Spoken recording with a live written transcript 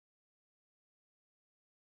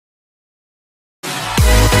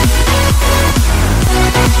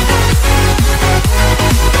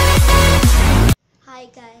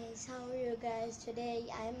today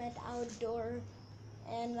I'm at outdoor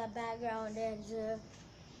and my background is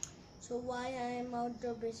so why I'm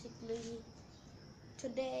outdoor basically.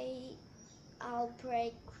 Today I'll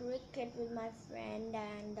play cricket with my friend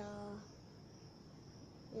and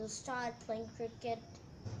we'll start playing cricket.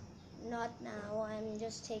 Not now, I'm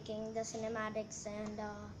just taking the cinematics and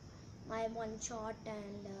my one shot,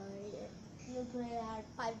 and he'll play at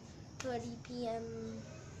 5:30 p.m.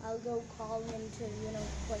 I'll go call him to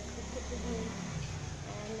play cricket with me,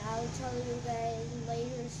 and I'll tell you guys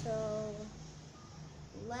later. So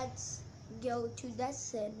let's go to the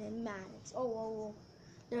cinematics. Oh,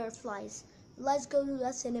 there are flies. Let's go to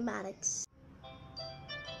the cinematics.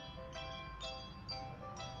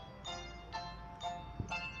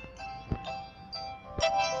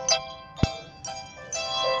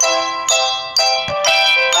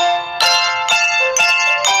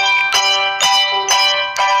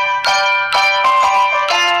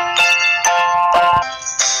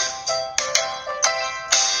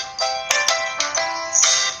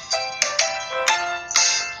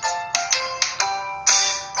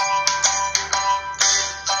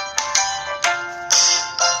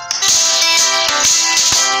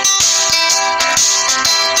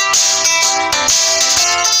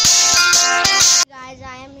 Guys,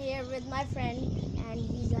 I am here with my friend and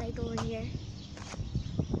he's right over here.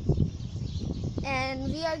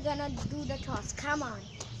 And we are gonna do the toss. Come on.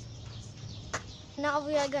 Now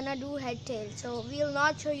we are gonna do head tail. So we'll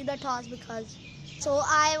not show you the toss because so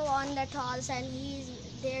I won the toss and he's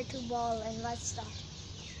there to ball, and let's start.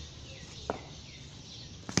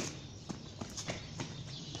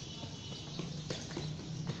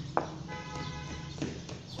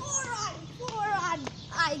 Four run.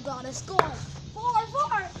 I got a score. Four.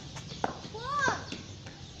 One.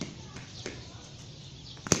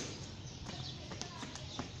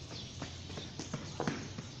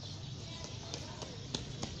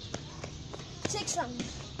 6 runs.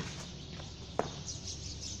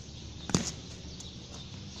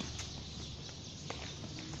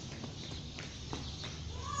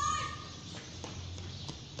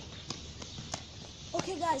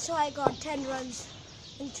 Okay guys, so I got 10 runs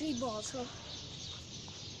in 3 balls. So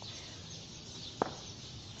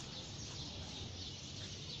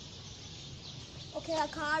okay, a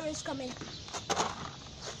car is coming.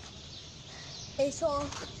 Okay, so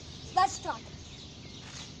let's start.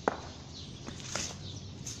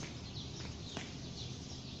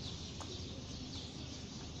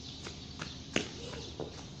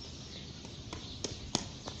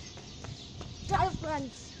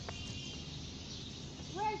 Runs.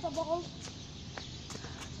 Where's the ball?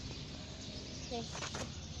 Okay.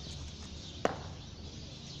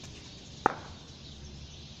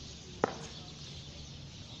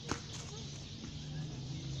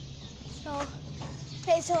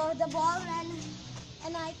 So the ball ran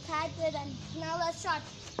and I catch it, and now let's start.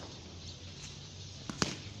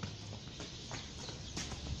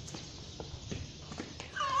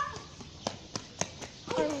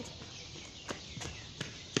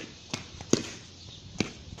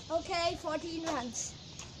 Okay, 14 runs.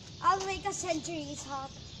 I'll make a century,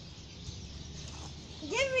 Ishaq.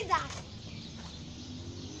 Give me that.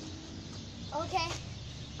 Okay,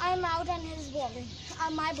 I'm out on his bowling.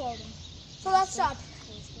 My bowling. So let's start.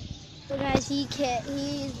 So guys, he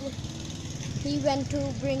went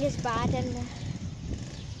to bring his bat, and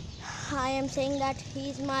I am saying that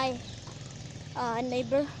he's my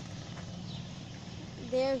neighbor.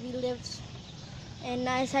 There he lives, and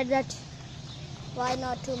I said that why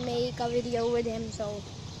not to make a video with him, so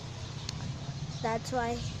that's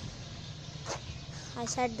why I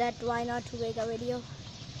said that why not to make a video.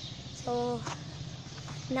 So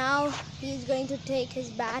now he's going to take his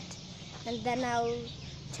bat, and then I'll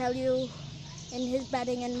tell you in his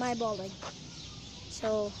batting and my bowling.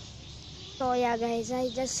 So yeah guys, I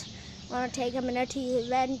just want to take a minute. He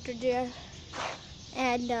went to there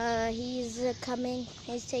and he's coming.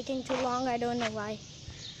 He's taking too long, I don't know why,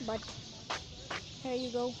 but here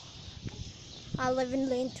you go. I live in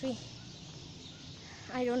lane 3.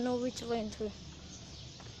 I don't know which lane 3.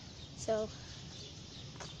 So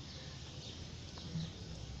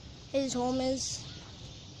his home is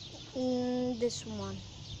this one.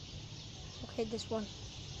 Okay, this one.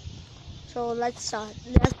 So let's start.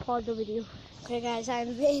 Let's pause the video. Okay guys,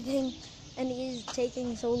 I'm waiting and he's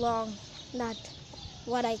taking so long that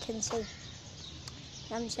what I can say.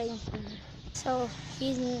 I'm saying so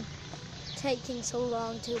he's taking so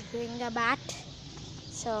long to bring a bat.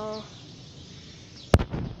 So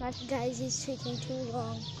but guys, he's taking too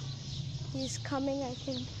long. He's coming, I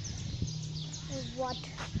think. What?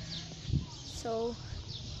 So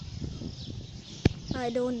I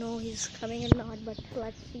don't know he's coming or not, but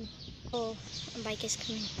let's see. Oh, a bike is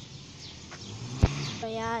coming. So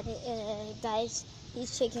yeah, guys,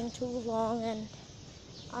 he's taking too long and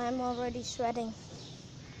I'm already sweating.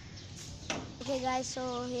 Okay guys,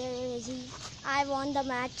 so here is he. I won the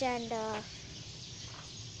match and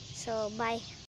so bye.